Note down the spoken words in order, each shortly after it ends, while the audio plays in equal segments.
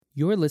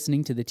You're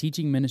listening to the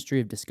teaching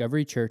ministry of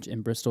Discovery Church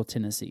in Bristol,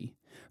 Tennessee.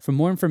 For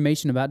more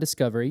information about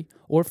Discovery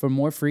or for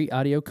more free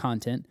audio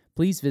content,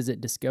 please visit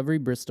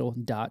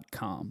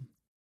discoverybristol.com.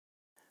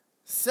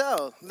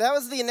 So, that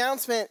was the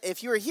announcement.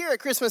 If you were here at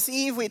Christmas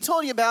Eve, we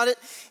told you about it.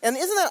 And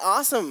isn't that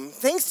awesome?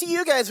 Thanks to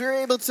you guys, we were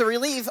able to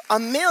relieve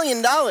 $1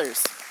 million.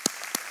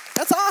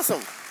 That's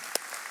awesome.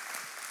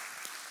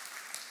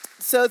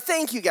 So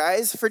thank you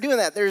guys for doing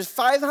that. There's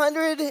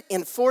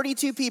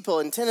 542 people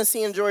in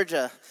Tennessee and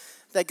Georgia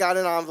that got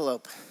an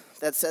envelope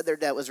that said their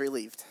debt was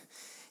relieved.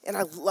 And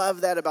I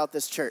love that about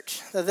this church.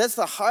 That's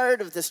the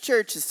heart of this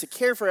church, is to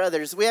care for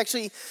others. We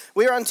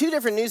were on 2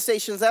 different news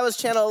stations. That was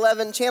Channel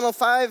 11. Channel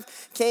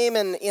 5 came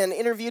and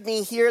interviewed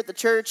me here at the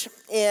church.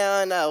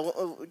 And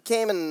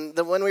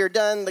when we were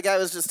done, the guy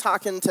was just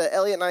talking to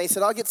Elliot and I. He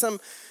said, I'll get some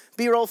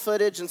B-roll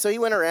footage. And so he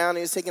went around.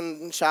 He was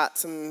taking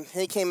shots. And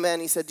he came in.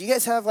 He said, do you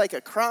guys have like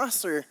a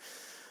cross or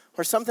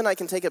something I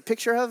can take a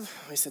picture of?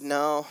 We said,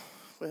 no,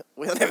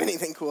 we don't have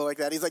anything cool like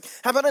that. He's like,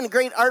 how about any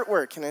great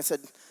artwork? And I said,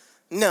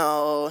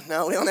 No,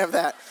 we don't have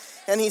that.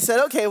 And he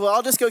said, okay, well,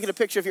 I'll just go get a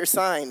picture of your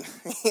sign.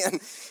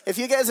 And if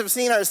you guys have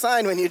seen our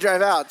sign when you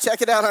drive out,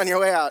 check it out on your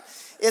way out.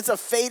 It's a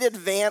faded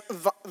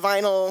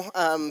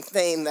vinyl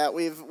thing that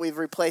we've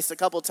replaced a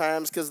couple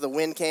times because the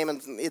wind came,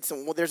 and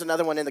there's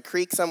another one in the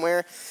creek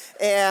somewhere.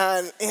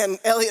 And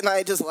Elliot and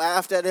I just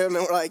laughed at him,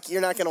 and we're like,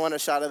 you're not going to want a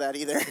shot of that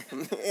either.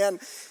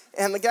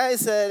 and the guy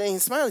said, and he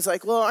smiled, he's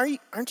like, well,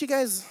 aren't you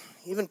guys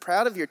even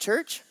proud of your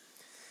church?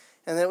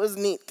 And it was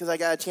neat because I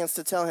got a chance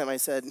to tell him. I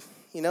said,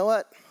 you know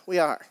what? We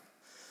are.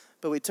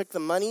 But we took the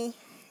money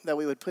that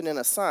we would put in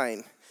a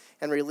sign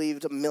and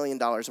relieved $1 million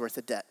worth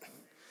of debt.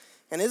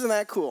 And isn't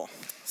that cool?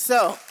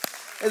 So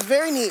it's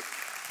very neat.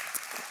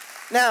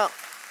 Now,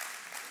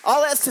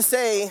 all that's to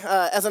say,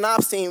 as an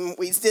ops team,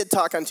 we did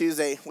talk on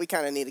Tuesday. We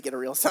kind of need to get a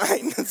real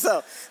sign.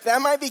 So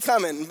that might be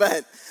coming,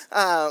 but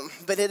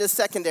it is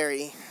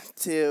secondary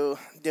to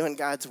doing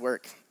God's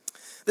work.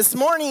 This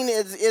morning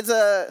is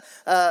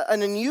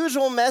an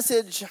unusual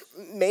message,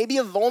 maybe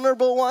a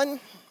vulnerable one.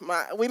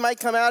 We might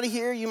come out of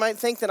here, you might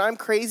think that I'm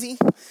crazy.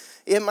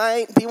 It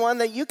might be one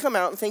that you come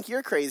out and think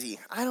you're crazy.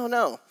 I don't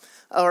know.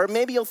 Or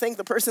maybe you'll think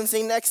the person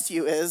sitting next to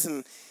you is,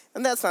 and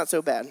that's not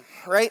so bad,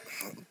 right?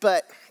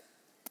 But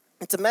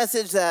it's a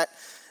message that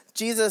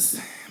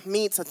Jesus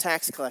meets a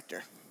tax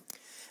collector.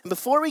 And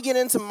before we get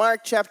into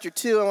Mark chapter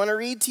 2, I want to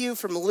read to you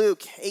from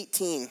Luke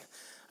 18,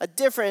 a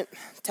different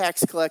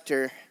tax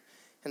collector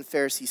and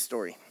Pharisee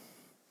story.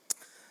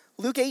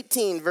 Luke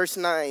 18, verse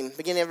 9,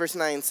 beginning of verse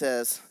 9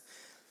 says,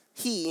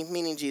 he,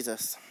 meaning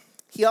Jesus,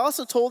 he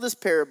also told this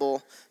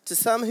parable to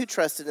some who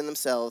trusted in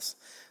themselves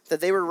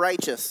that they were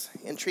righteous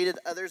and treated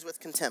others with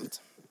contempt.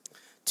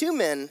 2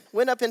 men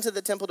went up into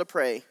the temple to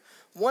pray,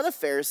 one a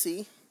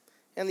Pharisee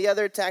and the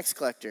other a tax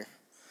collector.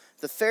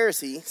 The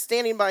Pharisee,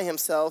 standing by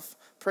himself,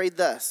 prayed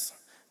thus,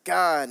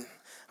 God,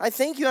 I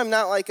thank you I'm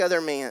not like other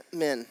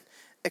men,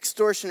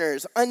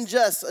 extortioners,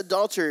 unjust,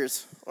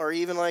 adulterers, or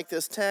even like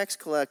this tax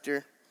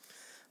collector.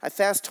 I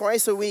fast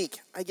twice a week.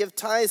 I give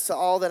tithes to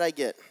all that I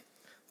get.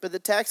 But the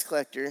tax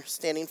collector,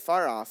 standing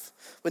far off,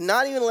 would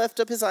not even lift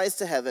up his eyes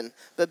to heaven,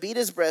 but beat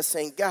his breast,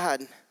 saying,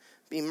 God,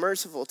 be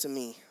merciful to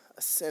me,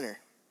 a sinner.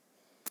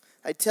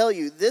 I tell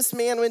you, this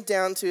man went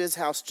down to his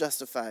house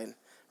justified,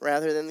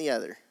 rather than the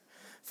other.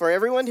 For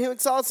everyone who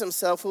exalts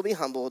himself will be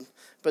humbled,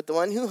 but the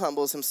one who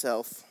humbles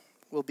himself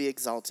will be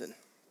exalted.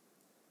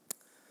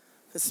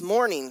 This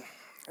morning,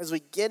 as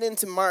we get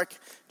into Mark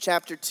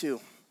chapter 2,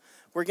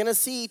 we're going to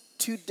see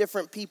 2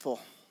 different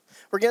people.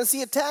 We're going to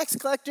see a tax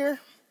collector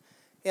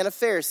and a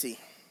Pharisee.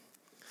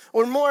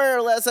 Or more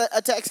or less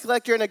a tax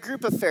collector and a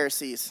group of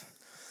Pharisees.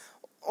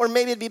 Or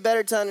maybe it'd be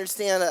better to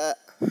understand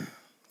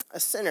a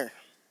sinner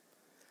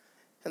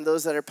and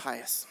those that are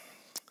pious.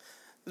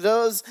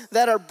 Those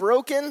that are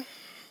broken,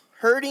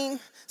 hurting,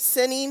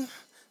 sinning,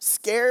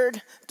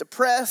 scared,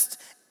 depressed,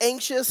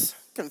 anxious,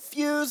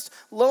 confused,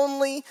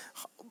 lonely,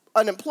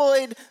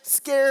 unemployed,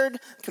 scared,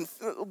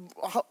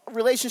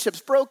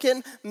 relationships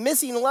broken,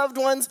 missing loved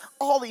ones,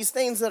 all these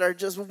things that are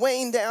just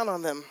weighing down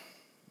on them.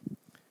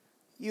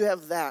 You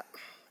have that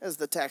as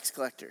the tax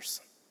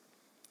collectors.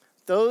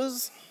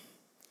 Those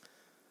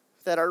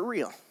that are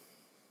real.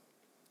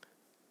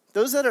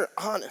 Those that are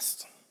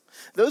honest.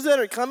 Those that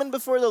are coming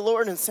before the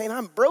Lord and saying,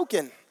 I'm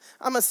broken.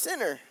 I'm a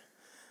sinner.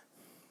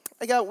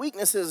 I got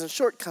weaknesses and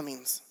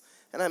shortcomings.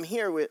 And I'm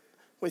here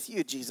with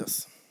you,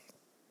 Jesus.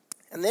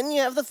 And then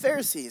you have the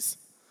Pharisees.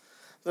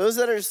 Those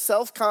that are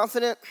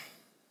self-confident,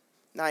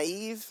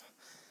 naive.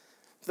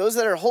 Those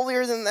that are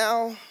holier than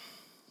thou,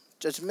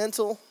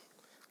 judgmental,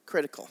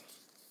 critical.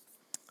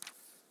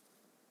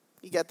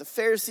 You got the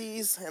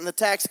Pharisees and the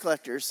tax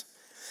collectors.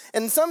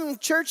 And some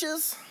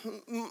churches,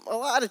 a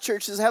lot of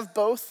churches have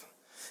both.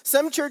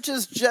 Some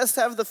churches just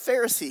have the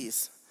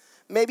Pharisees.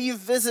 Maybe you've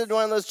visited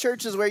one of those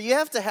churches where you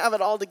have to have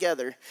it all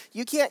together.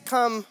 You can't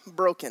come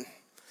broken.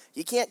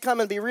 You can't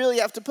come and be real.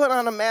 You have to put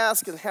on a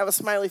mask and have a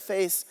smiley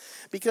face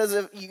because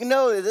if you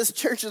know that this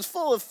church is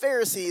full of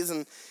Pharisees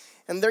and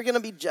they're going to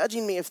be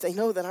judging me if they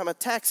know that I'm a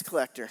tax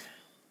collector.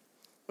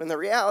 when the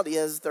reality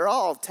is they're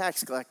all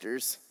tax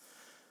collectors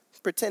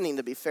pretending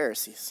to be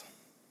Pharisees.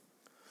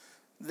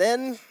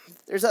 Then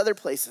there's other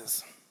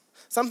places.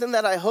 Something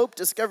that I hope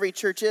Discovery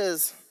Church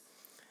is,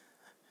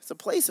 it's a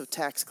place of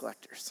tax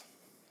collectors.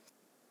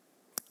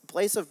 A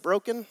place of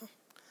broken,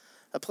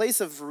 a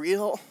place of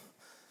real,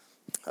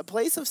 a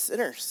place of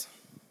sinners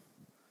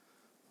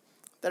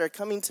that are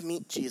coming to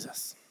meet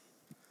Jesus.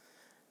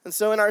 And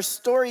so in our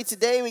story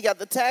today, we got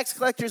the tax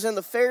collectors and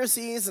the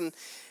Pharisees, and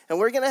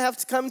we're going to have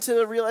to come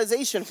to a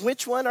realization,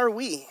 which one are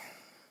we?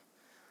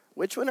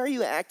 Which one are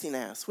you acting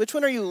as? Which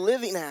one are you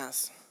living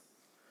as?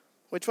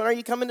 Which one are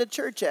you coming to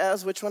church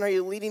as? Which one are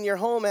you leading your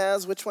home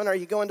as? Which one are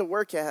you going to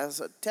work as?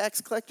 A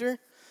tax collector,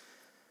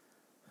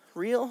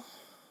 real,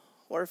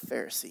 or a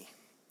Pharisee,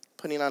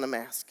 putting on a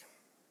mask?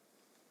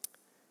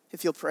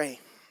 If you'll pray.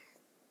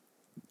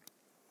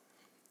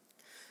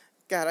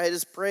 God, I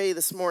just pray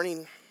this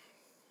morning,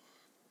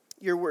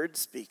 your word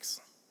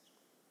speaks.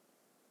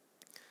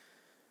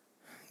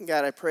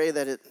 God, I pray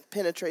that it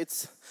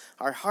penetrates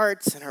our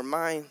hearts and our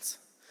minds.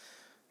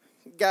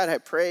 God, I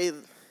pray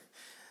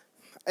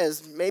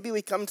as maybe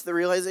we come to the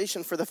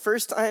realization for the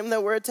first time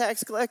that we're a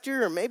tax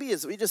collector, or maybe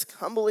as we just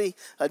humbly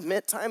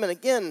admit time and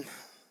again,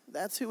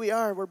 that's who we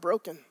are, we're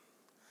broken.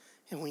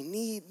 And we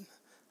need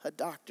a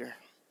doctor.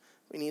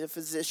 We need a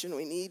physician.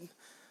 We need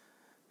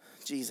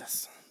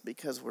Jesus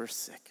because we're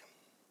sick.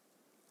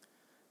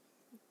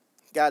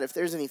 God, if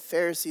there's any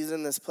Pharisees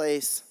in this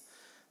place,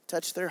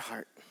 touch their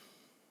heart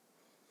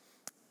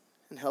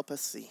and help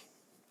us see.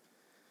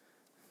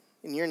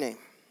 In your name,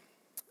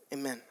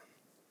 amen.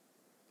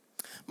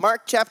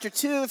 Mark chapter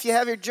 2, if you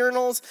have your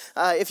journals.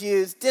 If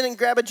you didn't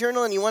grab a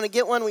journal and you want to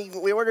get one,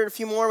 we ordered a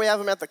few more. We have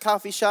them at the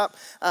coffee shop.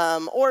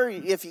 Or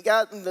if you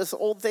got this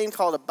old thing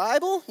called a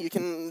Bible, you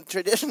can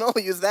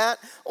traditionally use that.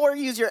 Or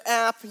use your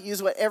app,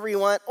 use whatever you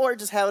want. Or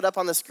just have it up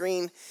on the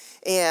screen.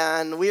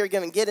 And we are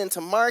going to get into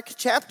Mark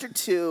chapter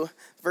 2,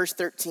 verse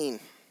 13.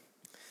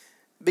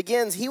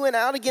 Begins, he went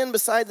out again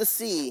beside the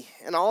sea,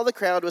 and all the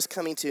crowd was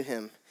coming to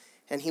him,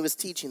 and he was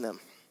teaching them.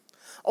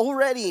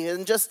 Already,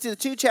 in just the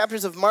 2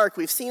 chapters of Mark,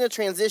 we've seen a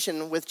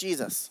transition with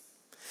Jesus.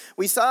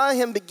 We saw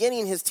him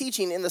beginning his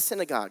teaching in the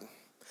synagogue,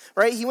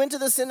 right? He went to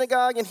the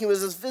synagogue, and he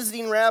was a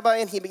visiting rabbi,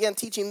 and he began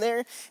teaching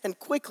there. And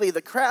quickly,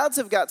 the crowds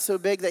have got so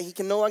big that he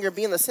can no longer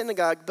be in the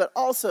synagogue, but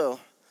also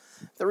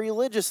the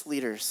religious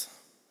leaders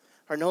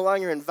are no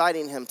longer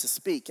inviting him to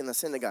speak in the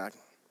synagogue.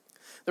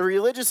 The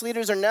religious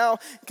leaders are now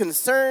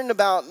concerned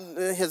about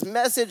his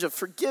message of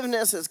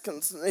forgiveness,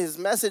 his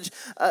message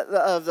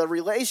of the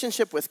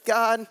relationship with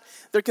God.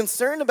 They're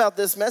concerned about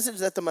this message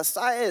that the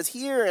Messiah is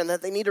here and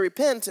that they need to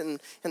repent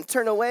and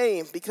turn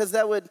away, because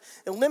that would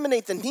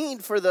eliminate the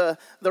need for the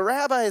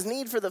rabbis,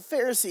 need for the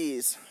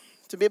Pharisees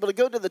to be able to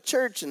go to the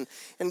church and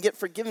get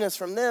forgiveness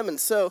from them. And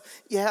so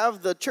you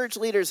have the church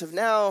leaders have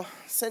now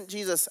sent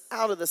Jesus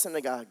out of the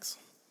synagogues.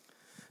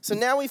 So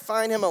now we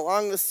find him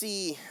along the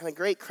sea, and a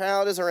great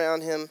crowd is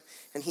around him,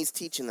 and he's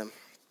teaching them.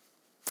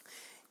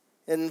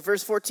 And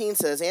verse 14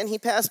 says, and he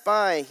passed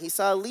by, he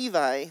saw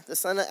Levi, the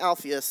son of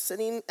Alphaeus,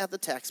 sitting at the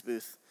tax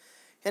booth.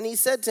 And he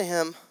said to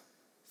him,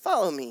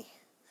 follow me.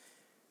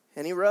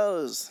 And he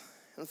rose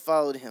and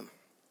followed him.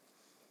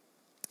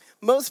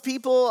 Most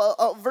people,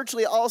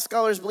 virtually all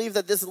scholars, believe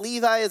that this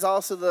Levi is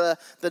also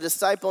the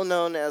disciple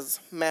known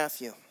as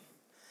Matthew.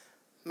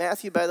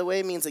 Matthew, by the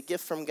way, means a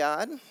gift from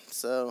God.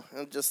 So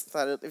I just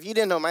thought, if you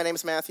didn't know, my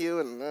name's Matthew,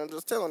 and I'm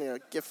just telling you, a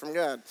gift from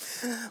God.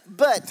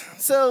 But,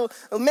 so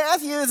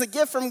Matthew is a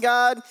gift from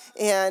God,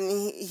 and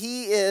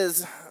he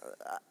is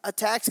a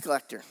tax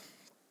collector.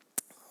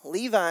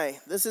 Levi,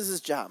 this is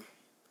his job.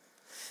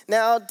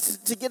 Now,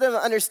 to get an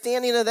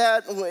understanding of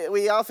that,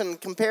 we often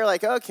compare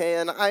like, okay,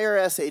 an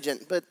IRS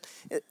agent, but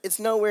it's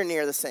nowhere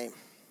near the same.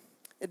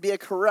 It'd be a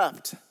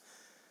corrupt,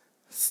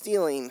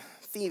 stealing,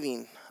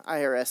 thieving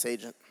IRS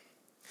agent.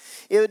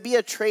 It would be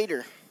a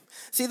traitor.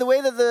 See, the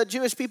way that the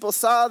Jewish people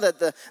saw that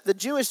the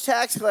Jewish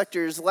tax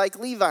collectors like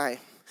Levi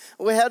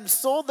had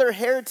sold their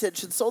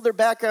heritage, had sold their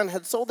background,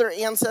 had sold their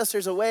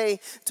ancestors away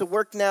to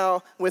work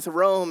now with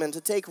Rome and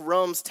to take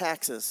Rome's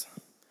taxes.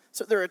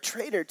 So they're a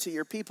traitor to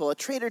your people, a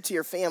traitor to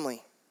your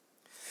family.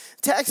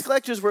 Tax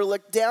collectors were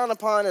looked down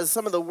upon as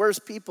some of the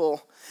worst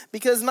people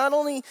because not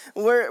only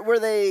were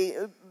they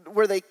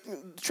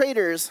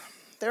traitors,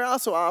 they're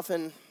also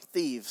often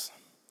thieves.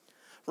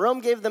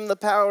 Rome gave them the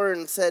power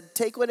and said,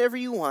 take whatever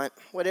you want,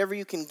 whatever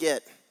you can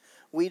get.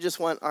 We just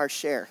want our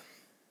share.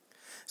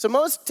 So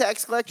most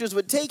tax collectors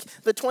would take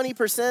the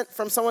 20%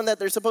 from someone that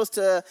they're supposed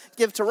to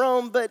give to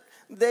Rome, but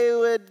they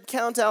would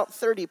count out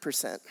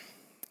 30%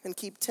 and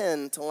keep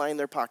 10 to line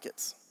their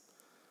pockets.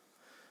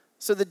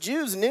 So the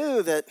Jews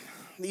knew that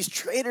these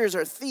traitors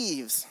are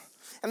thieves,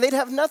 and they'd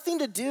have nothing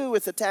to do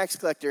with the tax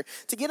collector.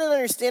 To get an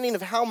understanding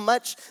of how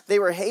much they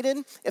were hated,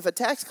 if a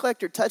tax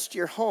collector touched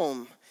your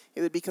home, it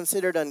would be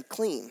considered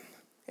unclean,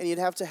 and you'd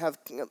have to have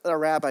a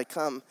rabbi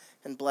come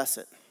and bless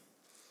it.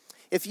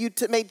 If you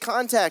made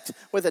contact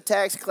with a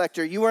tax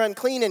collector, you were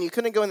unclean and you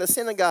couldn't go in the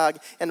synagogue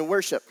and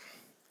worship.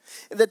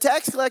 The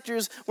tax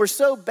collectors were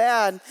so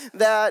bad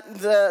that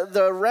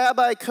the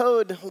rabbi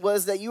code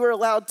was that you were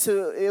allowed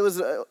to, it was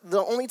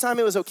the only time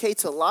it was okay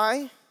to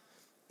lie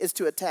is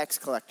to a tax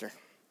collector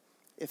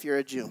if you're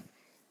a Jew.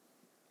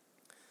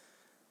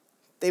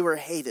 They were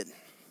hated.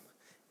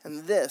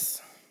 And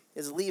this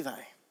is Levi.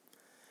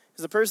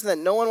 He's a person that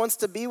no one wants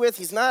to be with.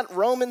 He's not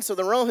Roman, so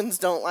the Romans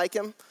don't like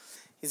him.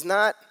 He's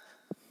not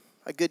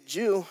a good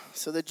Jew,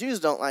 so the Jews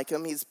don't like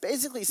him. He's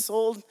basically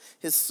sold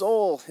his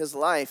soul, his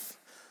life,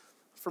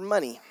 for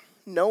money.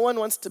 No one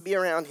wants to be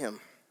around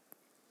him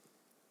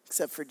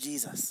except for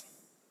Jesus.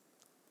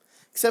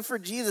 Except for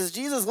Jesus.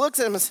 Jesus looks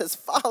at him and says,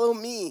 "Follow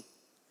me."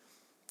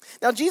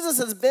 Now, Jesus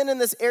has been in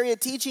this area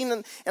teaching,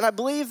 and I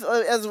believe,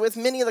 as with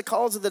many of the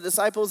calls of the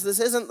disciples, this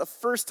isn't the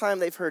first time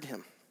they've heard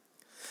him.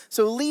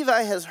 So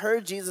Levi has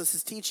heard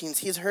Jesus' teachings.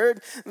 He's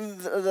heard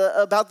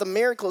about the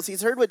miracles.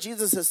 He's heard what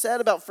Jesus has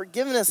said about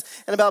forgiveness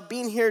and about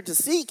being here to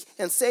seek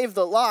and save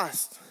the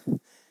lost.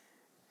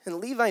 And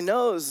Levi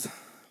knows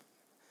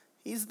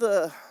he's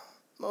the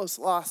most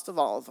lost of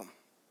all of them.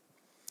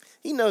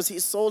 He knows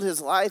he's sold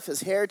his life,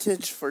 his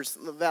heritage for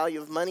the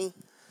value of money.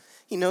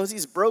 He knows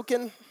he's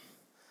broken.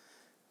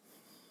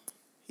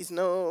 He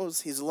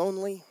knows he's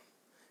lonely.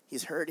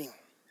 He's hurting.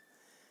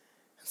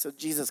 And so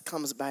Jesus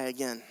comes by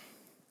again.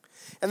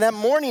 And that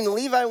morning,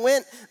 Levi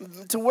went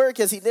to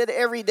work as he did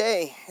every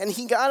day. And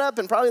he got up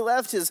and probably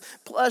left his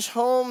plush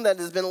home that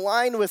has been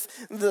lined with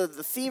the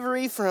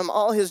thievery from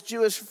all his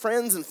Jewish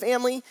friends and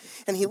family.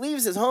 And he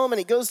leaves his home and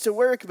he goes to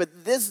work.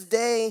 But this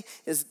day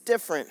is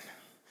different.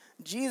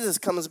 Jesus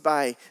comes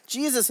by.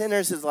 Jesus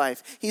enters his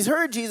life. He's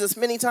heard Jesus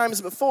many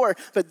times before,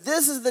 but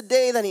this is the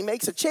day that he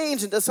makes a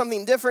change and does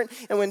something different.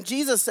 And when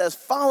Jesus says,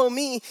 "Follow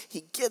me,"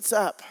 he gets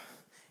up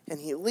and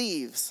he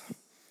leaves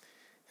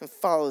and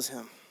follows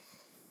him.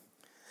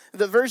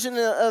 The version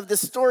of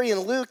this story in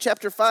Luke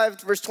chapter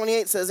 5, verse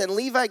 28 says, "And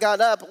Levi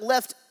got up,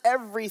 left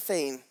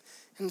everything,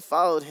 and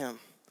followed him."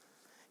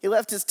 He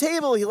left his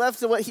table, he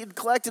left what he'd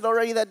collected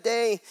already that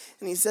day,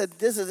 and he said,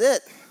 "This is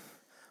it.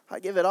 I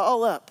give it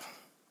all up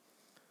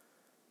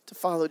to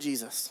follow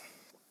Jesus."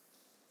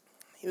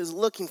 He was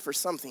looking for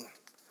something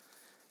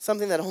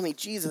that only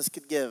Jesus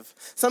could give,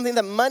 something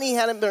that money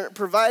hadn't been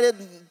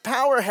provided,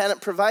 power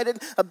hadn't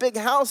provided, a big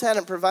house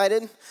hadn't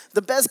provided,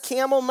 the best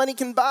camel money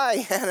can buy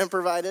hadn't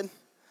provided,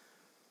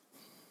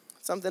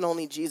 something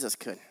only Jesus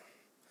could.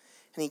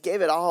 And he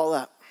gave it all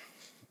up.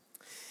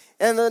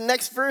 And the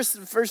next verse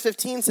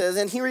 15 says,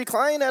 "And he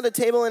reclined at a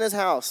table in his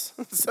house."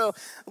 So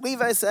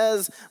Levi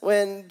says,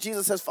 when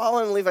Jesus says,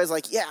 "Follow him," Levi's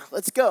like, "Yeah,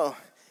 let's go.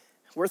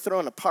 We're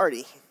throwing a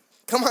party.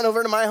 Come on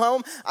over to my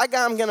home. I'm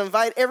going to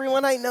invite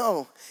everyone I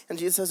know." And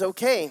Jesus says,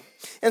 "Okay."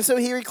 And so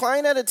he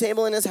reclined at a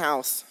table in his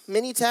house.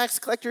 Many tax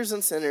collectors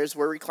and sinners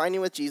were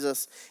reclining with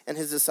Jesus and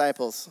his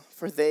disciples,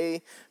 for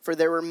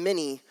there were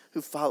many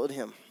who followed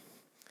him.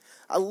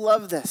 I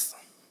love this.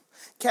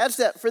 Catch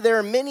that. For there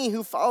are many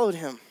who followed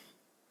him.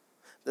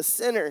 The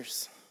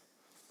sinners,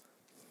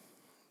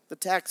 the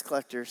tax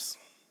collectors,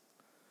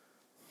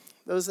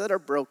 those that are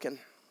broken,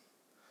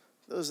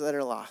 those that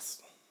are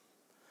lost.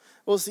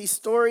 We'll see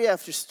story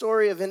after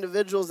story of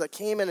individuals that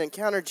came and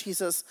encountered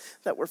Jesus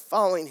that were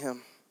following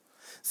him.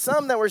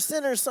 Some that were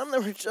sinners, some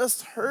that were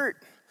just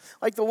hurt.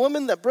 Like the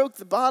woman that broke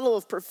the bottle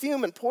of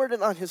perfume and poured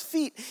it on his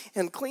feet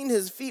and cleaned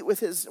his feet with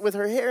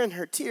her hair and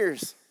her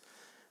tears.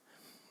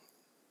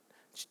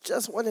 She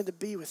just wanted to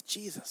be with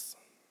Jesus.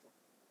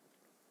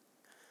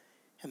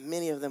 And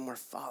many of them were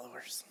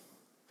followers.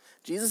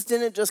 Jesus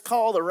didn't just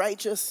call the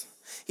righteous.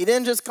 He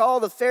didn't just call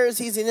the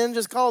Pharisees. He didn't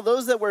just call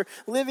those that were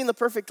living the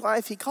perfect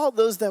life. He called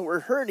those that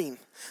were hurting,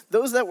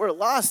 those that were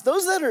lost,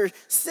 those that are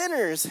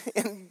sinners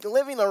and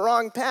living the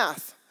wrong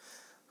path.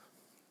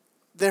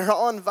 They're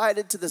all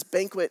invited to this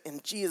banquet,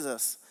 and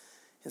Jesus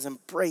is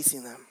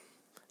embracing them.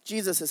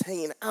 Jesus is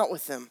hanging out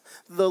with them,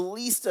 the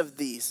least of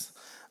these,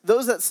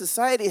 those that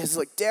society has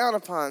looked down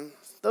upon,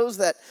 those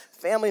that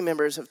family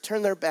members have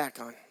turned their back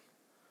on,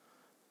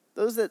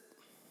 those that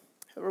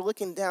are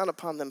looking down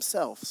upon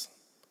themselves.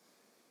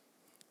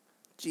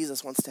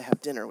 Jesus wants to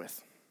have dinner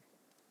with.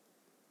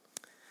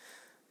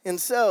 And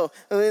so,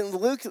 in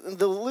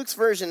Luke's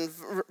version,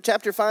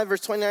 chapter 5, verse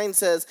 29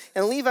 says,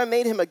 "And Levi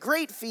made him a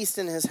great feast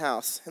in his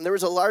house, and there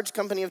was a large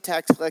company of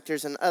tax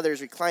collectors and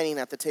others reclining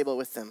at the table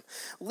with them."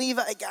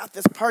 Levi got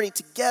this party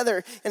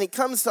together, and he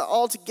comes to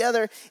all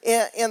together,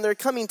 and they're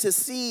coming to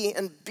see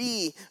and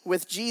be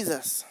with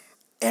Jesus.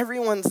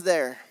 Everyone's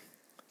there.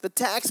 The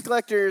tax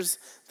collectors,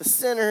 the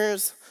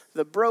sinners,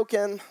 the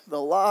broken, the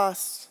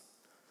lost,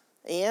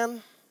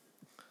 and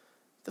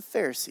the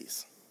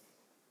Pharisees.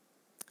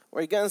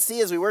 What you're going to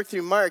see as we work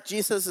through Mark,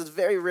 Jesus is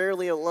very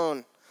rarely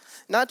alone.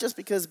 Not just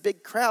because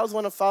big crowds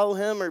want to follow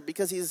him or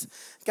because he's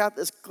got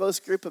this close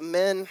group of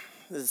men,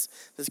 this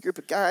group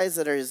of guys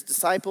that are his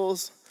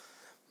disciples,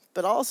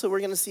 but also we're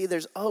going to see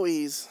there's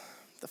always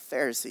the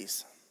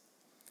Pharisees.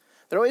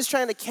 They're always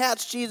trying to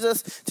catch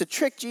Jesus, to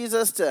trick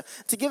Jesus, to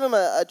give him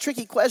a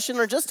tricky question,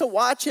 or just to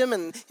watch him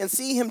and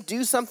see him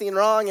do something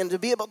wrong and to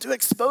be able to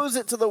expose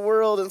it to the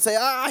world and say,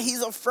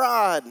 he's a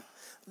fraud.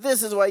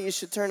 This is why you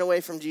should turn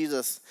away from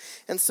Jesus.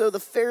 And so the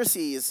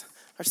Pharisees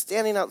are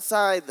standing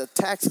outside the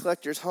tax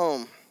collector's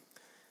home,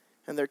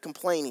 and they're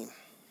complaining.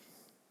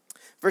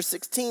 Verse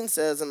 16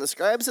 says, and the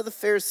scribes of the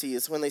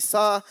Pharisees, when they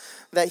saw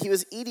that he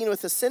was eating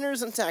with the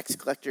sinners and tax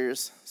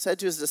collectors, said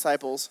to his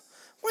disciples,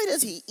 why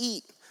does he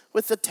eat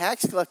with the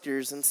tax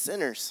collectors and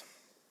sinners?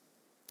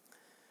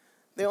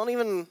 They don't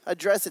even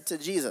address it to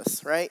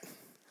Jesus, right?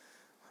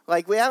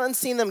 Like, we haven't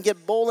seen them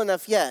get bold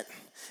enough yet.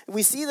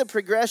 We see the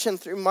progression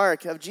through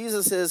Mark of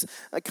Jesus'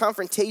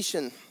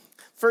 confrontation.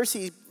 First,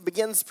 he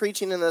begins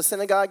preaching in the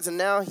synagogues, and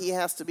now he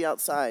has to be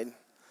outside.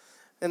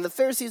 And the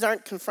Pharisees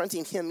aren't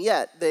confronting him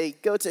yet. They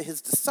go to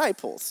his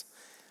disciples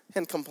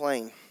and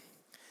complain.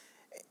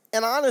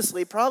 And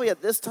honestly, probably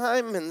at this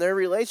time in their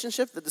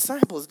relationship, the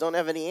disciples don't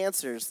have any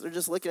answers. They're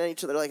just looking at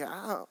each other like,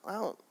 I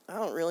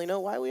don't really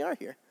know why we are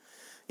here.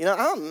 You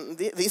know,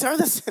 these are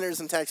the sinners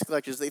and tax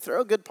collectors. They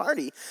throw a good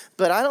party,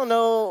 but I don't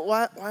know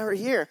why we're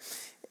here.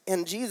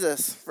 And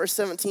Jesus, verse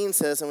 17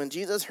 says, and when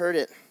Jesus heard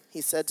it,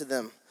 he said to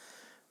them,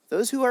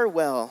 those who are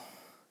well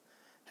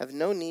have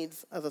no need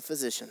of a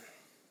physician,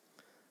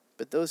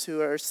 but those who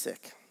are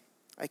sick.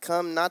 I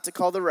come not to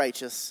call the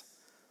righteous,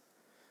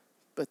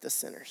 but the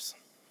sinners.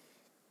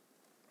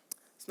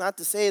 It's not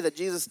to say that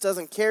Jesus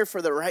doesn't care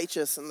for the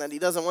righteous and that he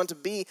doesn't want to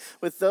be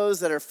with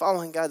those that are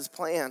following God's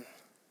plan.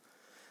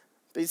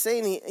 But he's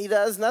saying he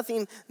does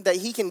nothing that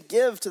he can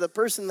give to the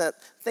person that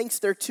thinks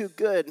they're too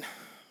good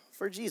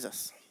for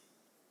Jesus.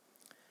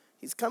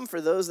 He's come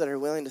for those that are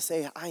willing to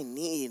say, I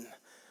need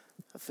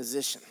a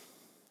physician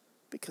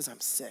because I'm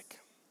sick.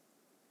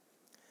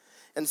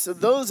 And so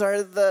those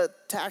are the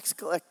tax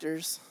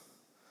collectors.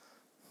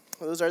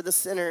 Those are the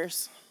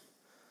sinners.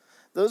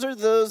 Those are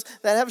those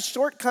that have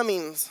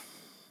shortcomings.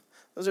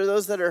 Those are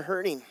those that are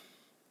hurting.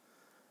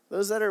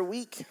 Those that are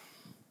weak.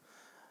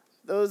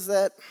 Those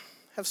that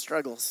have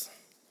struggles.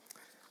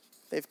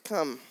 They've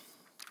come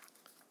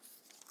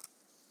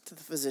to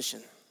the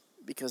physician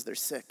because they're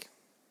sick.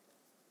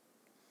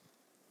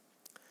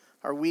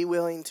 Are we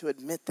willing to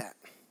admit that?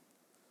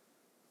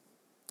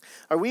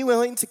 Are we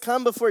willing to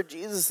come before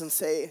Jesus and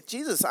say,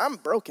 Jesus, I'm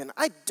broken.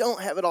 I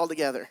don't have it all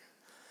together.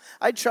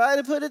 I try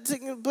to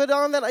put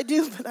on that I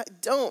do, but I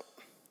don't.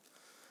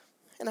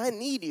 And I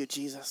need you,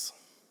 Jesus.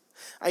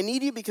 I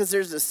need you because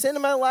there's a sin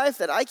in my life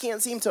that I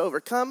can't seem to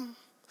overcome.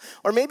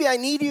 Or maybe I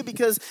need you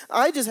because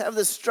I just have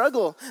this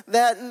struggle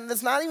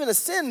that's not even a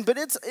sin, but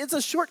it's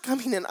a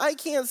shortcoming and I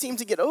can't seem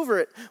to get over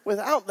it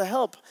without the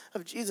help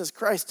of Jesus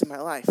Christ in my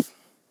life.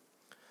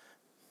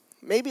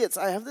 Maybe it's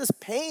I have this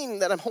pain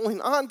that I'm holding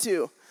on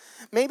to.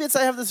 Maybe it's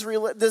I have this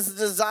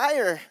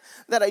desire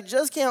that I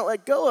just can't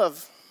let go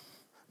of.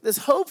 This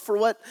hope for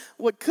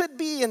what could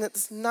be and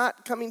it's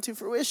not coming to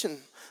fruition.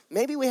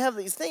 Maybe we have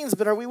these things,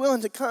 but are we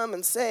willing to come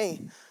and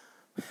say,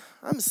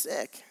 I'm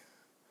sick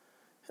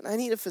and I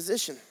need a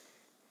physician?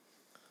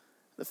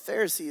 The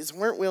Pharisees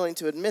weren't willing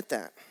to admit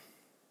that.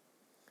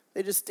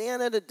 They just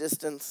stand at a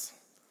distance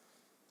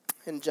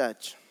and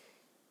judge.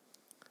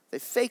 They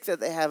fake that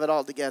they have it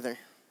all together.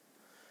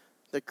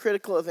 They're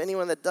critical of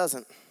anyone that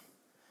doesn't.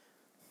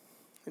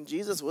 And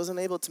Jesus wasn't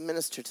able to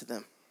minister to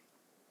them.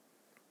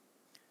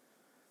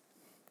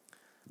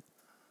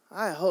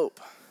 I hope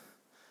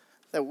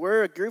that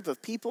we're a group of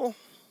people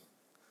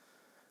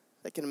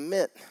that can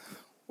admit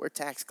we're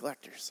tax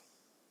collectors.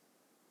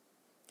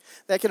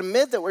 That can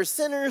admit that we're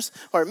sinners,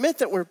 or admit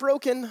that we're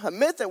broken,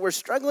 admit that we're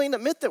struggling,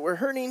 admit that we're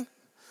hurting,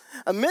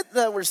 admit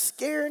that we're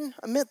scared,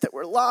 admit that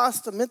we're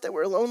lost, admit that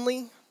we're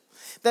lonely.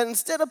 That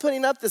instead of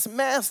putting up this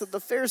mask that the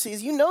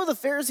Pharisees, the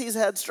Pharisees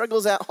had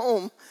struggles at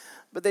home,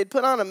 but they'd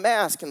put on a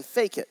mask and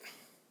fake it.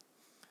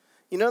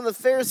 The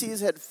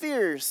Pharisees had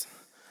fears,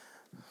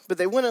 but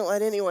they wouldn't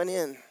let anyone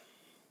in.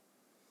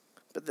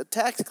 But the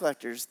tax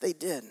collectors, they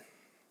did.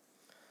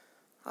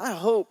 I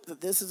hope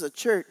that this is a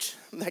church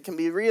that can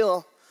be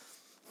real.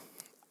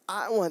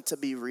 I want to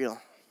be real.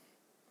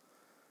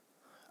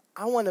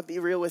 I want to be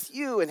real with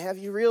you and have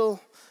you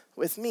real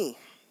with me.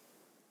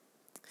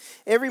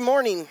 Every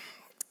morning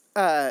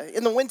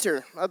in the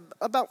winter,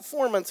 about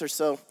 4 months or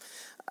so,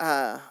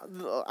 I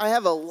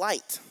have a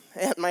light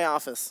at my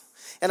office.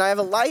 And I have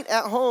a light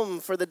at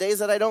home for the days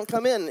that I don't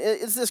come in.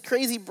 It's this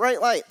crazy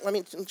bright light. Let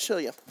me show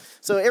you.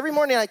 So every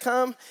morning I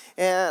come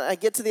and I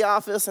get to the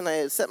office and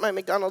I set my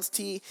McDonald's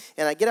tea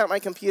and I get out my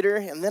computer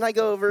and then I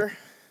go over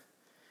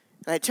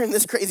and I turn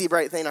this crazy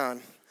bright thing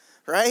on.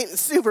 Right? It's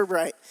super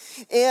bright.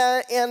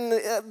 And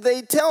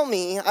they tell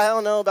me, I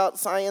don't know about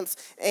science,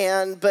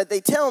 but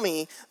they tell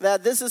me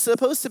that this is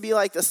supposed to be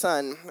like the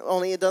sun,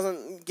 only it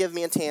doesn't give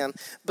me a tan.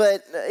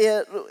 But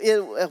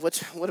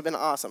which would have been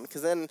awesome,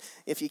 because then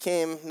if you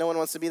came, no one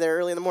wants to be there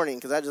early in the morning,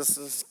 because I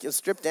just get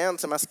stripped down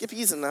to my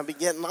skippies and I'll be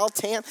getting all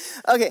tan.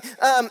 Okay,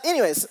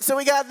 anyways, so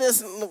we got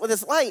this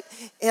light,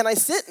 and I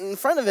sit in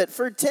front of it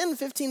for 10,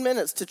 15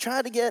 minutes to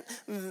try to get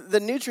the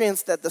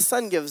nutrients that the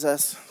sun gives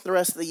us the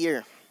rest of the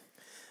year.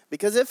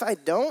 Because if I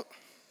don't,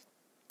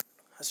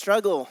 I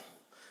struggle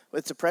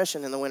with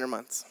depression in the winter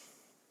months.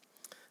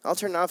 I'll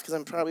turn it off because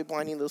I'm probably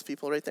blinding those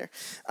people right there.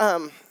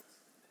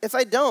 If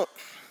I don't,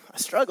 I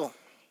struggle.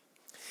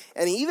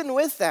 And even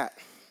with that,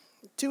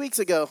 2 weeks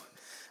ago,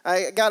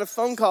 I got a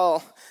phone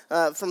call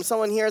from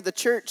someone here at the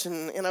church,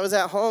 and I was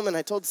at home, and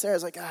I told Sarah, I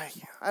was like,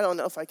 I don't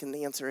know if I can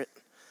answer it.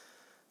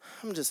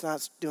 I'm just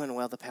not doing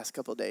well the past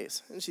couple of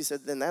days. And she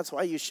said, then that's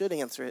why you should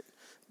answer it.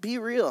 Be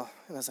real.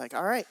 And I was like,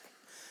 all right.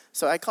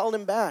 So I called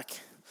him back,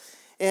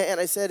 and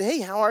I said,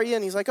 hey, how are you?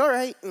 And he's like, all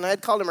right. And I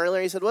had called him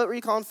earlier. He said, what were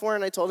you calling for?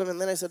 And I told him, and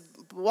then I said,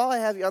 while I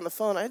have you on the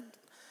phone, I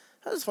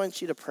just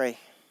want you to pray.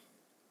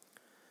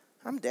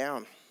 I'm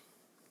down.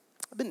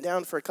 I've been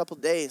down for a couple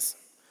of days,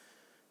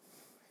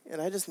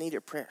 and I just need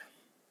your prayer.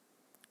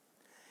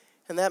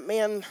 And that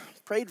man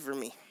prayed for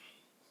me.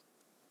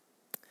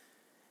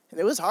 And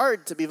it was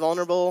hard to be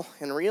vulnerable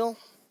and real.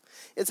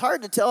 It's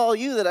hard to tell all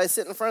you that I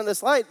sit in front of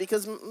this light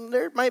because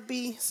there might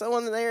be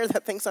someone there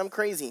that thinks I'm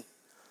crazy.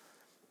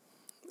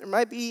 There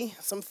might be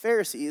some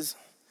Pharisees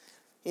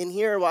in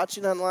here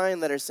watching online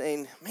that are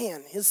saying,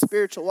 man, his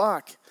spiritual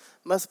walk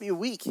must be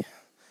weak,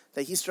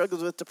 that he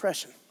struggles with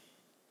depression.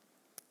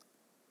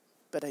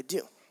 But I do.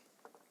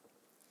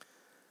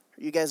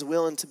 Are you guys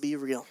willing to be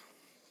real?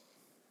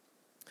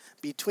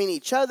 Between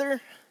each other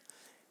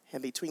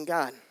and between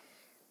God.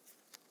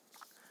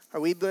 Are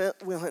we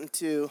willing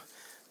to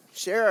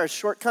share our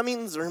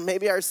shortcomings or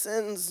maybe our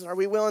sins? Are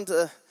we willing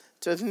to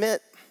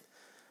admit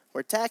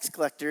we're tax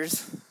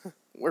collectors,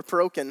 we're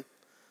broken?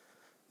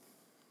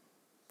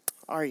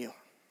 Are you?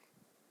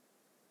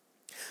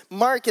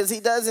 Mark, as he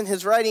does in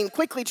his writing,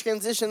 quickly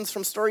transitions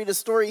from story to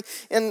story.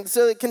 And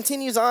so it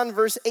continues on.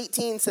 Verse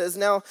 18 says,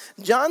 now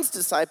John's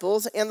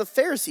disciples and the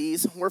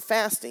Pharisees were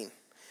fasting.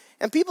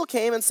 And people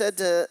came and said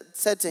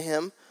to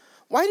him,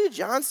 why do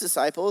John's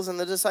disciples and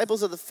the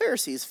disciples of the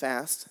Pharisees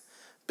fast,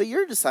 but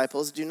your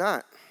disciples do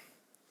not?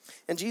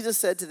 And Jesus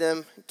said to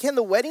them, can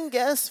the wedding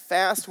guests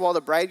fast while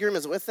the bridegroom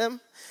is with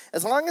them?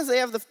 As long as they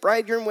have the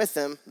bridegroom with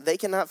them, they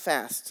cannot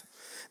fast.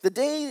 The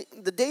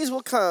days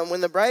will come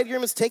when the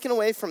bridegroom is taken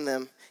away from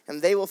them,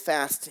 and they will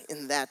fast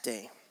in that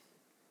day.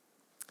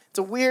 It's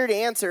a weird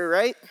answer,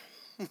 right?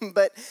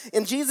 But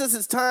in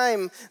Jesus'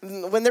 time,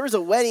 when there was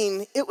a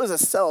wedding, it was a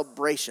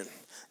celebration.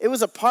 It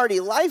was a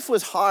party. Life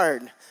was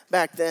hard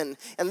back then.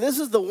 And this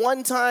was the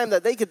one time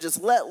that they could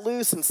just let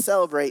loose and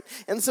celebrate.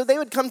 And so they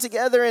would come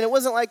together, and it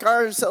wasn't like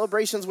our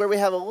celebrations where we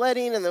have a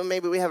wedding and then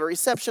maybe we have a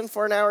reception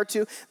for an hour or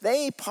two.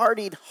 They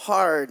partied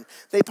hard.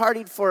 They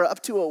partied for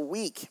up to a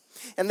week.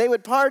 And they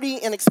would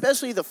party, and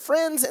especially the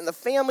friends and the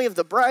family of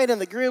the bride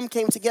and the groom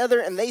came together,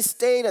 and they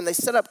stayed and they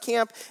set up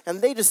camp, and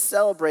they just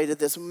celebrated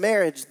this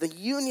marriage, the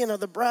union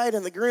of the bride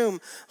and the groom,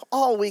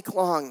 all week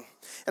long.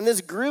 And this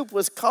group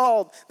was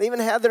called, they even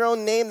had their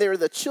own name, they were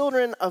the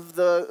children of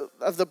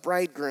the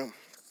bridegroom.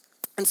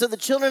 And so the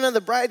children of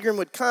the bridegroom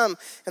would come,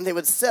 and they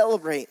would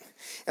celebrate,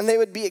 and they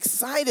would be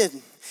excited.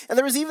 And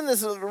there was even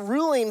this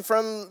ruling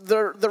from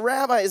the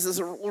rabbis,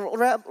 this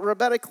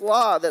rabbinic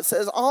law that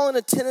says all in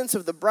attendance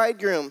of the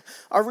bridegroom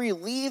are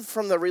relieved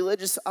from the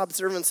religious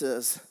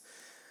observances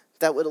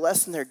that would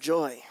lessen their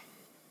joy.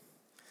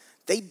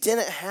 They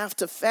didn't have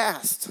to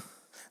fast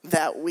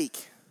that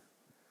week.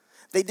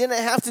 They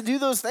didn't have to do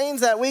those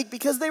things that week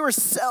because they were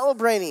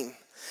celebrating.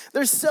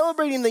 They're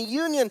celebrating the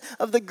union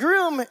of the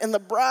groom and the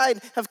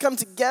bride have come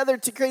together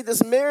to create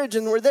this marriage,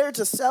 and we're there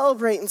to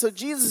celebrate. And so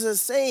Jesus is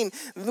saying,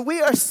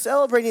 we are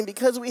celebrating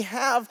because we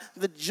have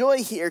the joy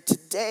here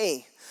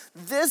today.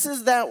 This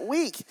is that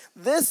week.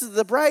 This is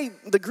the bride,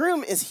 the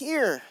groom is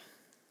here.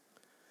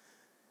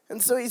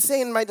 And so he's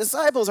saying, my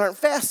disciples aren't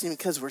fasting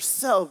because we're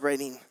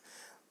celebrating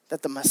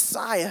that the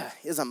Messiah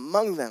is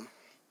among them.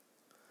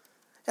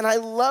 And I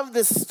love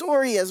this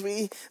story as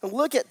we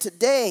look at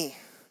today,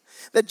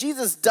 that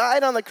Jesus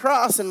died on the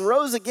cross and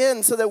rose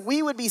again so that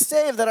we would be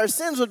saved, that our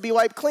sins would be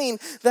wiped clean,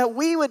 that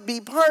we would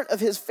be part of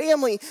his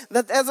family,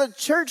 that as a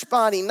church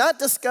body, not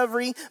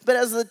Discovery, but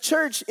as the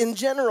church in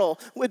general,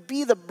 would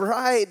be the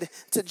bride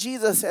to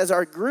Jesus as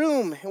our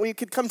groom. And we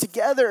could come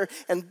together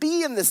and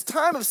be in this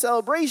time of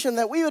celebration,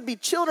 that we would be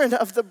children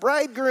of the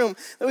bridegroom,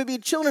 that we'd be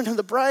children of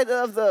the bride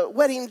of the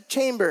wedding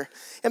chamber,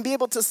 and be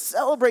able to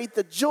celebrate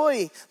the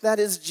joy that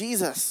is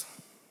Jesus.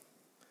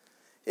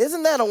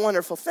 Isn't that a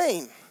wonderful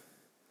thing?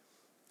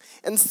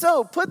 And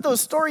so, put those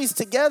stories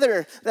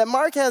together that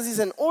Mark has these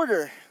in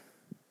order.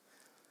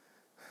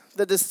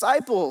 The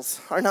disciples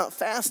are not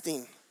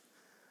fasting.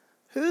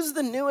 Who's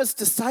the newest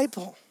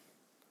disciple?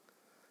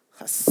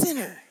 A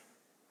sinner,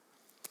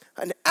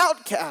 an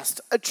outcast,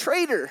 a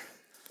traitor.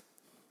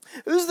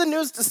 Who's the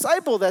newest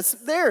disciple that's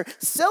there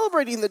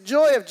celebrating the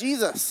joy of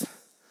Jesus?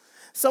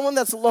 Someone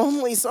that's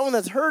lonely, someone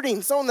that's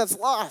hurting, someone that's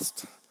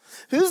lost.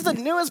 Who's the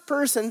newest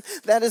person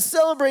that is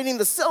celebrating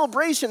the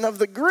celebration of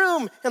the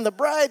groom and the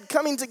bride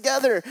coming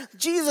together?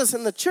 Jesus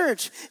in the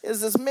church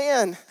is this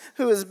man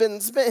who has been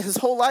spent his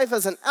whole life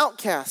as an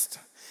outcast.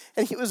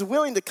 And he was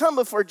willing to come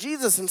before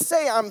Jesus and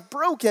say, I'm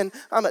broken,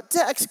 I'm a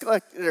tax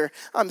collector,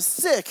 I'm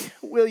sick,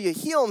 will you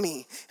heal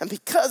me? And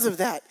because of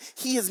that,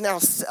 he is now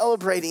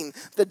celebrating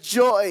the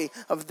joy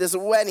of this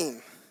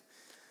wedding.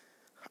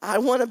 I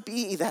want to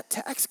be that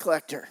tax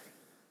collector,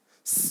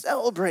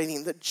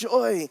 celebrating the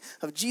joy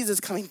of Jesus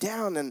coming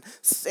down and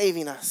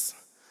saving us.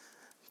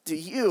 Do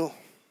you?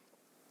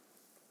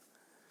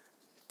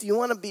 Do you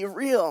want to be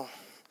real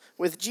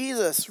with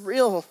Jesus,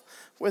 real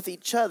with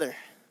each other?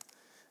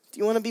 Do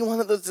you want to be one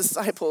of those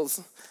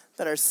disciples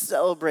that are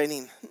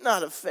celebrating,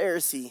 not a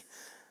Pharisee,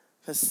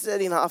 but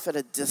sitting off at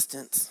a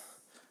distance,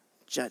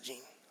 judging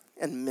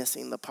and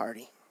missing the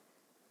party?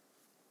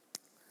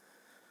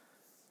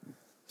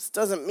 This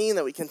doesn't mean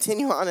that we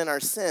continue on in our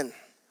sin.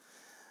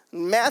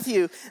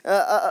 Matthew,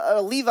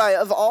 Levi,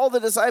 of all the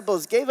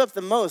disciples, gave up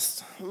the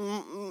most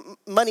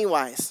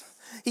money-wise.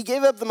 He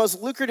gave up the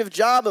most lucrative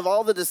job of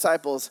all the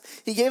disciples.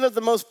 He gave up the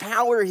most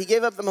power. He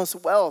gave up the most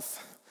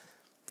wealth.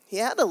 He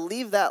had to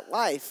leave that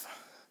life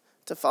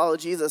to follow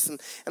Jesus.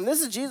 And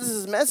this is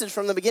Jesus' message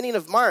from the beginning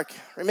of Mark.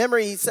 Remember,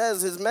 he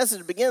says his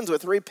message begins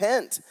with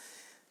repent.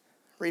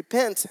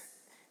 Repent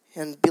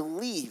and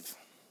believe.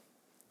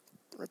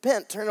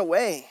 Repent, turn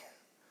away.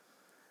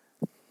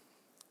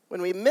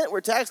 When we admit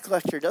we're tax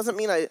collector, it doesn't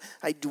mean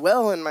I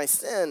dwell in my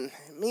sin.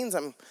 It means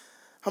I'm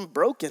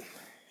broken.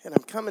 And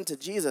I'm coming to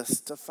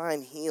Jesus to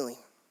find healing.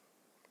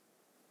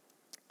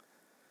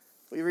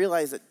 We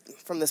realize that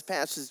from this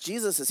passage,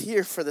 Jesus is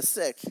here for the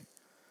sick.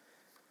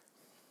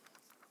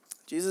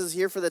 Jesus is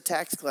here for the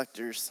tax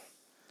collectors.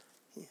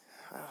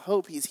 I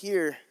hope he's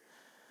here.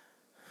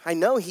 I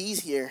know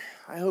he's here.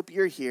 I hope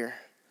you're here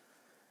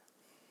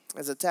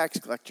as a tax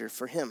collector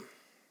for him.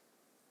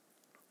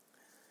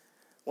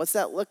 What's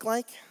that look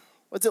like?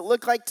 What's it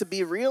look like to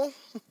be real?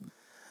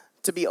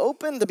 To be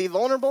open, to be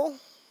vulnerable?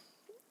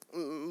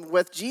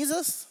 With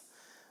Jesus,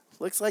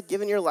 looks like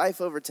giving your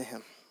life over to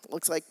him. It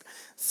looks like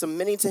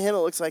submitting to him. It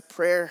looks like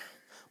prayer.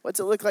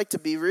 What's it look like to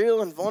be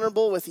real and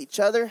vulnerable with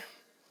each other?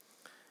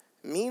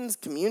 It means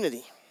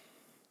community.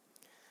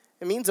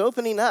 It means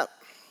opening up.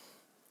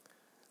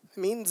 It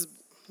means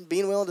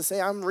being willing to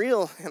say, I'm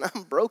real and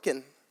I'm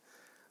broken.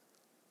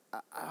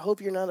 I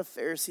hope you're not a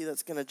Pharisee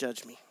that's going to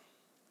judge me.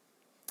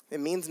 It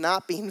means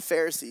not being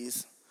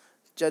Pharisees,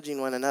 judging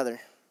one another.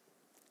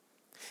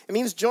 It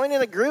means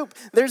joining a group.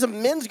 There's a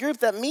men's group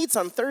that meets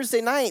on Thursday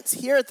nights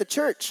here at the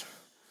church.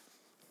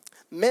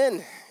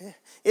 Men,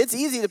 it's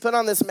easy to put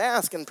on this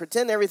mask and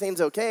pretend everything's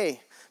okay.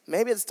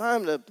 Maybe it's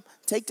time to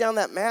take down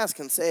that mask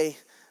and say,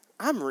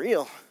 I'm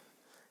real,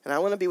 and I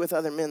want to be with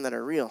other men that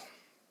are real.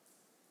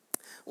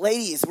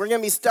 Ladies, we're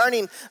going to be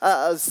starting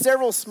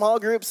several small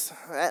groups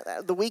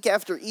the week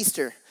after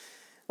Easter.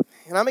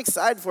 And I'm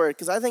excited for it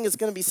because I think it's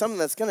going to be something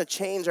that's going to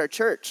change our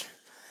church.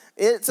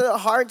 It's a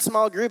hard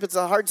small group. It's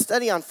a hard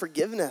study on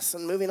forgiveness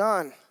and moving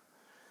on.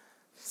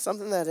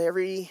 Something that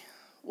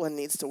everyone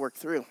needs to work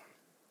through.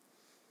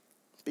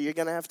 But you're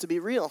going to have to be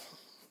real.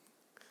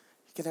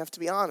 You're going to have to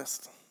be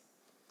honest.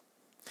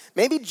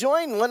 Maybe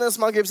join one of the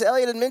small groups.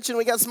 Elliot had mentioned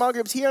we got small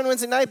groups here on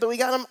Wednesday night, but we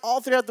got them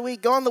all throughout the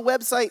week. Go on the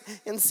website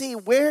and see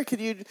where could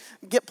you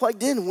get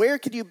plugged in. Where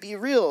could you be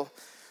real?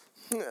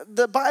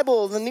 The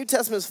Bible, the New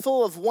Testament is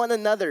full of one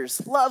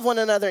another's. Love one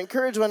another,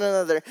 encourage one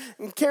another,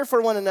 and care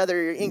for one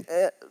another,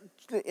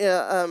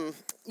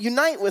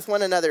 unite with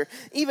one another.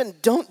 Even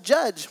don't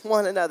judge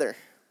one another.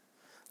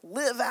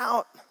 Live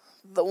out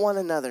the one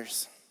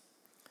another's.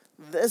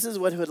 This is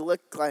what it would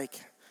look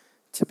like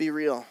to be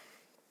real.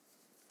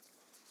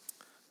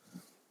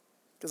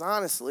 Because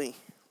honestly,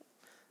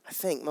 I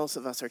think most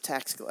of us are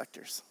tax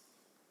collectors.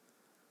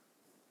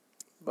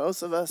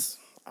 Most of us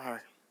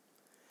are.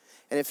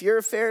 And if you're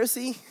a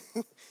Pharisee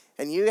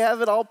and you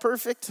have it all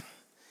perfect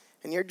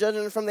and you're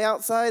judging from the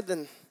outside,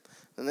 then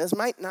this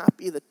might not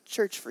be the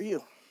church for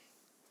you.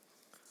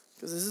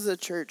 Because this is a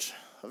church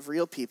of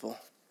real people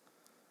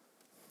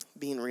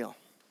being real.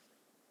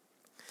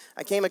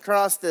 I came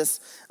across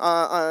this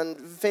on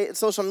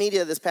social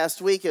media this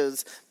past week. It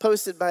was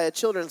posted by a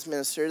children's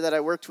minister that I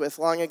worked with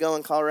long ago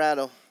in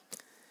Colorado.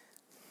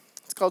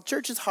 It's called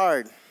Church is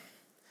Hard.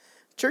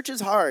 Church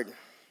is hard.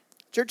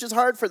 Church is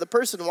hard for the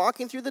person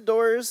walking through the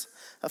doors,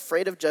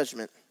 afraid of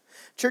judgment.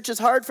 Church is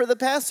hard for the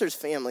pastor's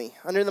family,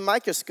 under the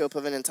microscope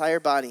of an entire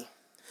body.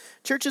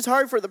 Church is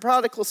hard for the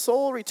prodigal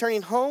soul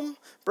returning home,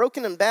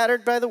 broken and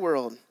battered by the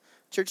world.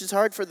 Church is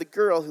hard for the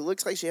girl who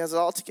looks like she has it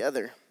all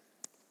together,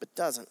 but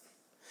doesn't.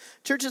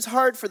 Church is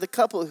hard for the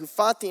couple who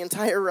fought the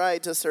entire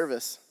ride to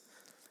service.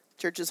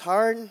 Church is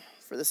hard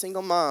for the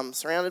single mom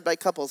surrounded by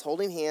couples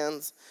holding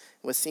hands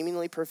with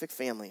seemingly perfect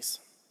families.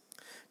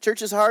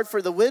 Church is hard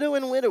for the widow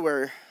and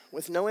widower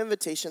with no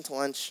invitation to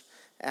lunch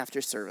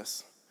after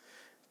service.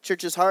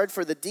 Church is hard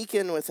for the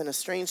deacon with an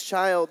estranged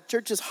child.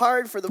 Church is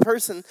hard for the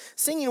person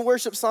singing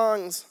worship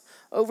songs,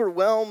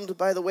 overwhelmed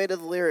by the weight of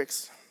the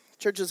lyrics.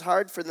 Church is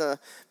hard for the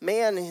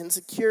man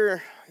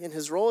insecure in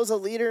his role as a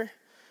leader.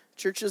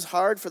 Church is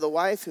hard for the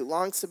wife who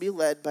longs to be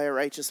led by a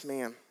righteous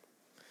man.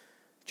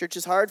 Church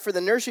is hard for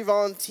the nursery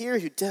volunteer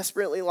who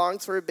desperately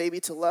longs for a baby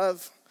to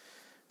love.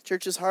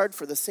 Church is hard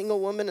for the single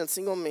woman and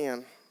single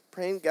man,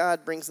 praying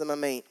God brings them a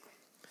mate.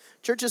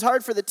 Church is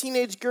hard for the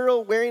teenage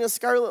girl wearing a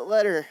scarlet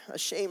letter,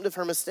 ashamed of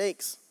her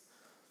mistakes.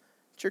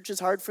 Church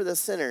is hard for the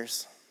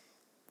sinners.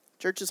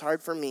 Church is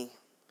hard for me.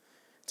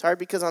 It's hard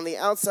because on the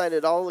outside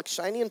it all looks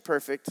shiny and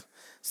perfect,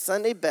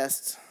 Sunday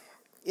best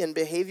in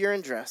behavior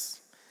and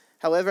dress.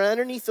 However,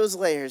 underneath those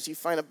layers, you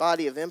find a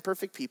body of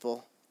imperfect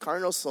people,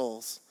 carnal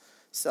souls,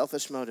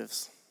 selfish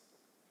motives.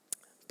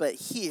 But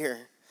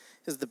here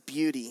is the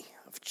beauty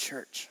of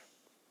church.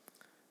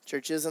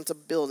 Church isn't a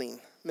building,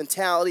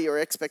 mentality, or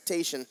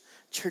expectation.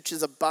 Church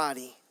is a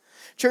body.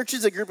 Church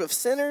is a group of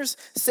sinners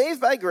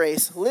saved by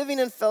grace, living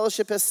in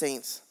fellowship as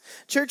saints.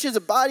 Church is a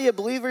body of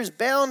believers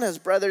bound as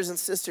brothers and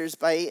sisters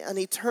by an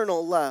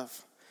eternal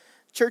love.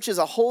 Church is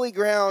a holy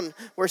ground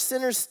where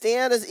sinners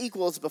stand as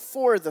equals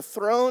before the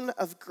throne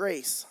of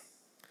grace.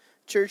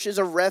 Church is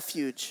a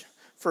refuge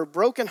for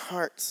broken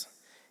hearts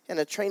and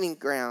a training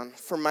ground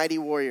for mighty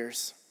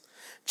warriors.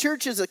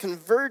 Church is a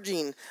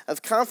converging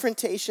of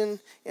confrontation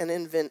and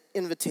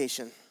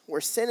invitation,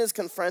 where sin is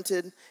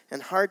confronted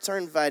and hearts are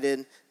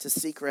invited to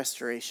seek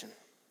restoration.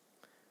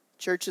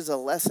 Church is a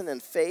lesson in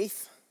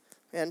faith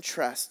and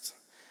trust.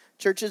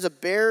 Church is a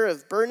bearer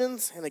of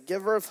burdens and a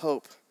giver of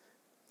hope.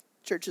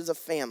 Church is a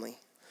family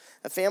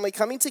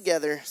coming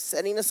together,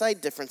 setting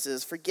aside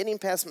differences, forgetting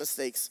past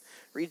mistakes,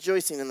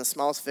 rejoicing in the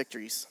smallest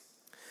victories.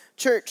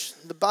 Church,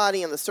 the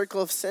body and the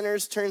circle of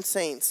sinners turned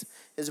saints,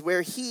 is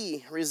where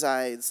he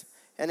resides.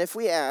 And if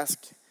we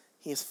ask,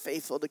 he is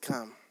faithful to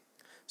come.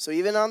 So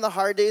even on the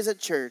hard days at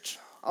church,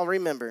 I'll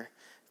remember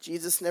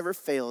Jesus never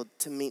failed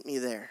to meet me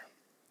there.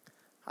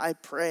 I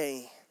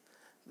pray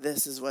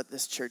this is what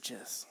this church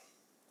is.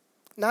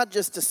 Not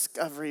just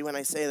Discovery when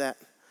I say that,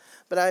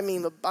 but I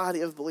mean the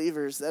body of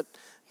believers that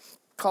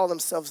call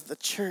themselves the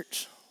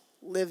church,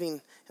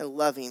 living and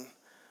loving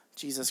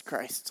Jesus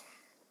Christ.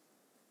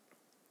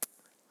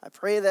 I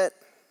pray that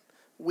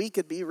we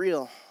could be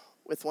real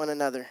with one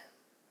another.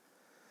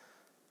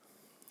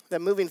 That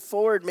moving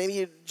forward, maybe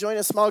you join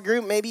a small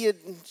group, maybe you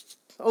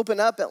open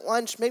up at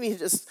lunch, maybe you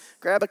just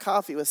grab a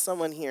coffee with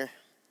someone here.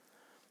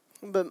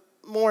 But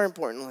more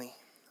importantly,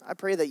 I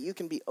pray that you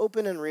can be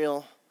open and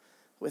real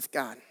with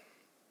God.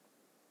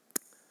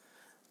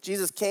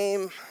 Jesus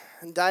came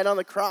and died on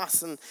the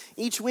cross, and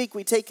each week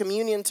we take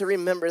communion to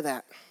remember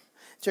that,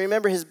 to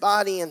remember his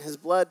body and his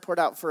blood poured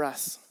out for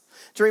us,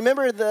 to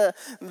remember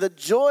the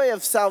joy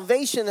of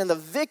salvation and the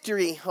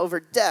victory over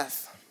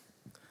death,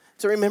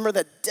 to remember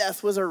that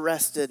death was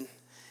arrested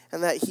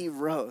and that he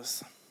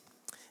rose.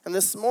 And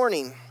this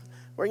morning,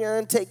 we're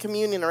going to take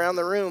communion around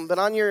the room, but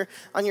on your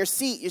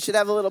seat, you should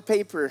have a little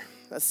paper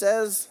that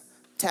says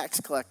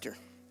tax collector.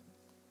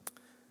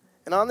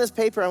 And on this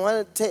paper, I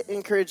want to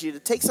encourage you to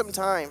take some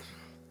time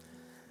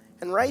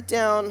and write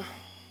down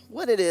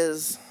what it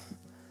is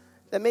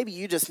that maybe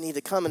you just need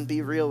to come and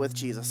be real with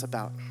Jesus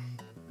about.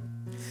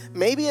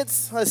 Maybe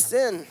it's a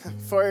sin.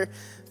 For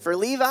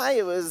Levi,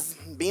 it was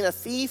being a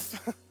thief.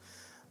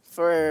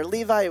 For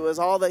Levi, it was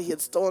all that he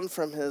had stolen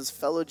from his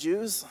fellow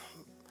Jews.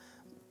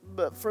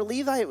 But for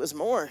Levi, it was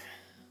more.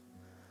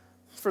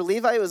 For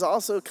Levi, it was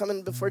also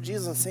coming before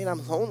Jesus and saying,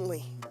 I'm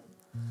lonely.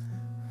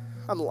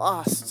 I'm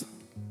lost.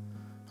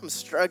 I'm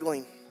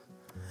struggling.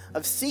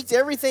 I've sought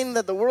everything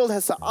that the world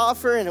has to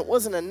offer, and it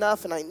wasn't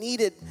enough, and I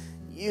needed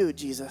you,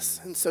 Jesus.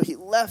 And so he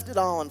left it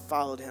all and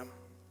followed him.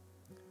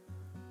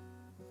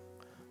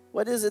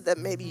 What is it that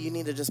maybe you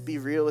need to just be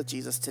real with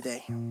Jesus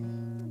today?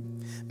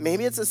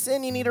 Maybe it's a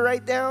sin you need to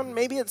write down.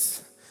 Maybe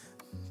it's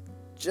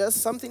just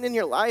something in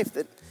your life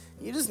that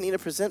you just need to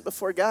present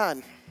before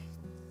God.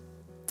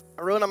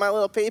 I wrote on my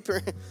little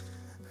paper,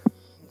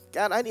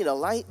 God, I need a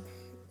light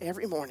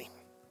every morning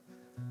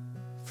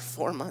for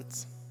 4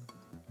 months.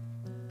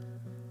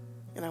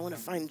 And I want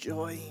to find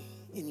joy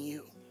in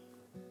you.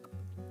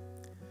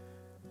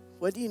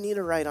 What do you need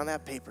to write on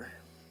that paper?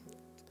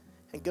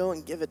 And go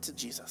and give it to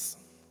Jesus.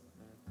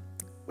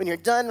 When you're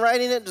done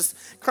writing it, just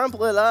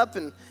crumple it up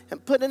and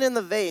put it in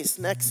the vase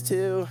next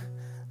to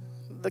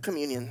the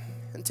communion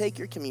and take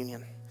your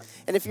communion.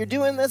 And if you're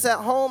doing this at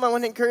home, I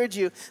want to encourage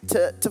you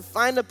to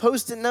find a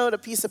Post-it note, a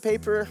piece of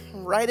paper,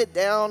 write it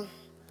down.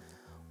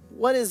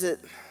 What is it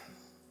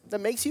that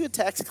makes you a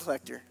tax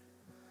collector,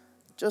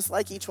 just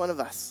like each one of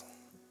us?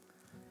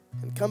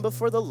 And come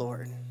before the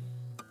Lord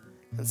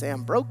and say,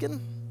 I'm broken,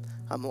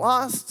 I'm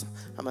lost,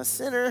 I'm a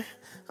sinner,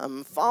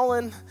 I'm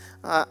fallen,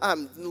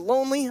 I'm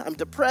lonely, I'm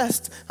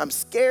depressed, I'm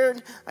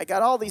scared, I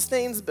got all these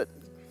things, but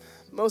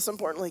most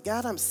importantly,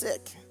 God, I'm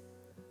sick.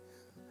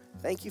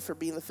 Thank you for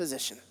being the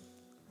physician.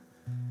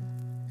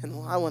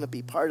 And I want to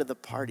be part of the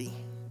party,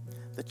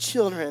 the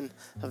children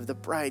of the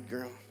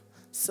bridegroom,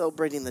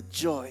 celebrating the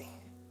joy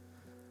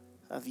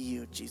of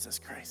you, Jesus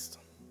Christ.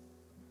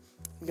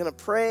 I'm going to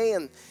pray,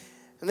 and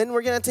then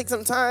we're going to take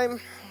some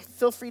time.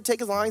 Feel free to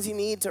take as long as you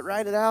need to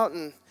write it out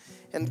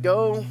and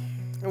go.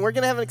 And we're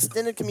going to have an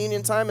extended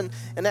communion time,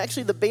 and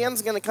actually the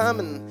band's going to come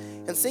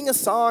and sing a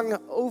song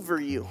over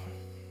you,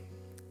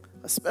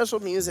 a special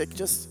music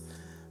just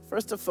for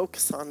us to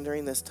focus on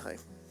during this time,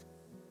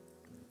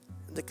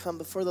 and to come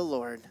before the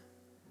Lord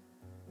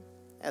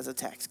as a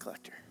tax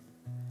collector.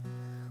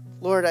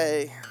 Lord,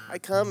 I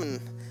come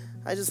and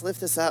I just lift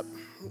this up.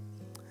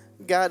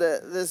 God,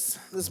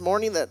 this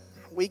morning that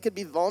we could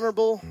be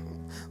vulnerable.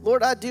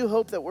 Lord, I do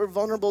hope that we're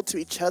vulnerable to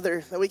each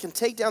other, that we can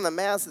take down the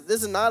mask, that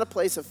this is not a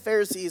place of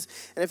Pharisees.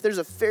 And if there's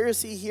a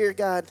Pharisee here,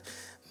 God,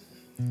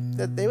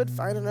 that they would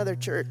find another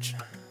church.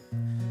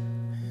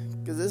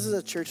 Because this is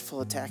a church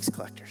full of tax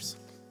collectors.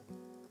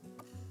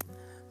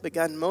 But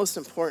God, most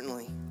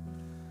importantly,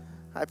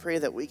 I pray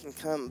that we can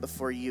come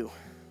before you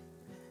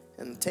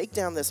and take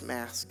down this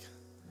mask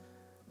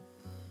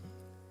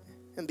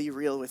and be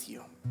real with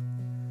you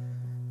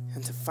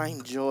and to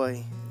find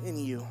joy in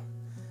you.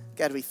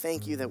 God, we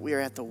thank you that we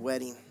are at the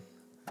wedding,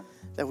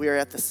 that we are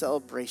at the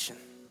celebration,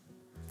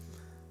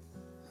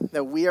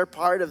 that we are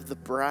part of the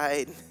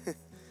bride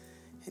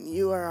and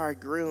you are our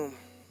groom,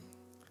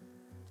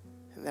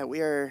 and that we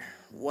are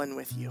one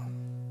with you.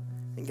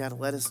 And God,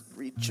 let us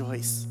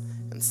rejoice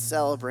and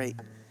celebrate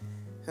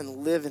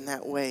and live in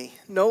that way.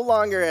 No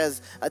longer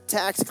as a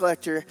tax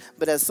collector,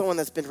 but as someone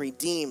that's been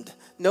redeemed.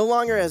 No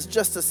longer as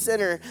just a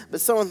sinner, but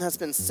someone that's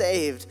been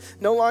saved.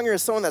 No longer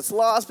as someone that's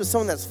lost, but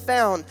someone that's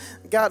found.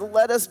 God,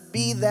 let us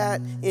be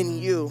that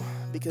in you,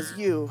 because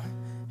you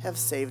have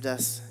saved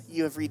us.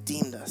 You have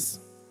redeemed us.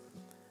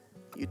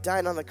 You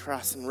died on the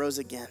cross and rose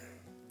again.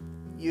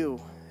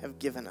 You have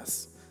given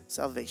us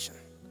salvation.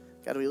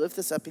 God, we lift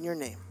this up in your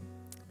name.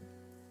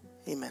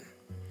 Amen.